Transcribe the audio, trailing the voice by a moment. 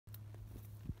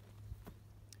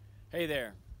Hey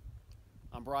there.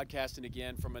 I'm broadcasting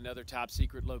again from another top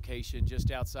secret location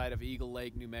just outside of Eagle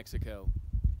Lake, New Mexico.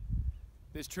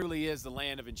 This truly is the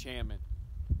land of enchantment.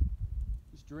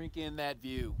 Just drink in that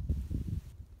view.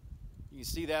 You can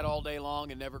see that all day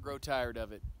long and never grow tired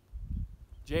of it.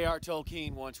 J.R.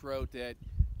 Tolkien once wrote that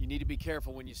you need to be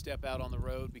careful when you step out on the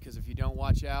road because if you don't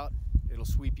watch out, it'll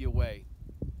sweep you away.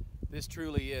 This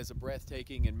truly is a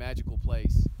breathtaking and magical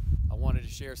place. I wanted to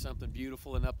share something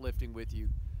beautiful and uplifting with you.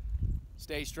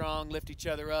 Stay strong, lift each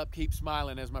other up, keep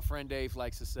smiling, as my friend Dave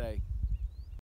likes to say.